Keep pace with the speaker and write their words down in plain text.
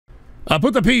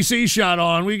Put the PC shot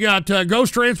on. We got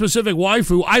Ghost Trans-Pacific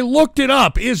Waifu. I looked it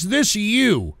up. Is this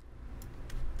you?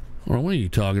 Or what are you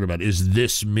talking about? Is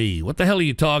this me? What the hell are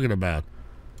you talking about?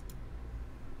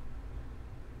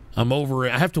 I'm over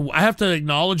it. I have to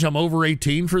acknowledge I'm over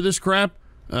 18 for this crap.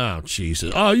 Oh,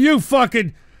 Jesus. Oh, you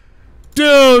fucking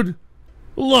dude.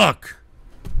 Look.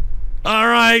 All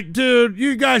right, dude.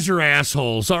 You guys are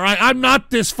assholes. All right. I'm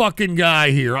not this fucking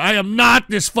guy here. I am not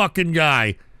this fucking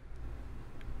guy.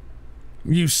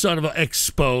 You son of a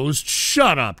exposed.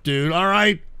 Shut up, dude. All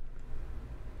right.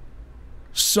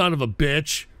 Son of a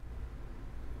bitch.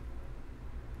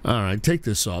 All right, take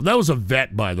this off. That was a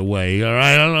vet, by the way. All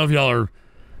right. I don't know if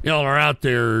y'all are out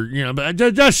there, you know, but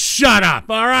just shut up.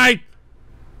 All right.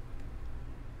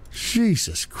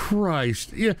 Jesus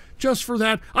Christ. Yeah, just for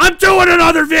that, I'm doing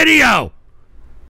another video.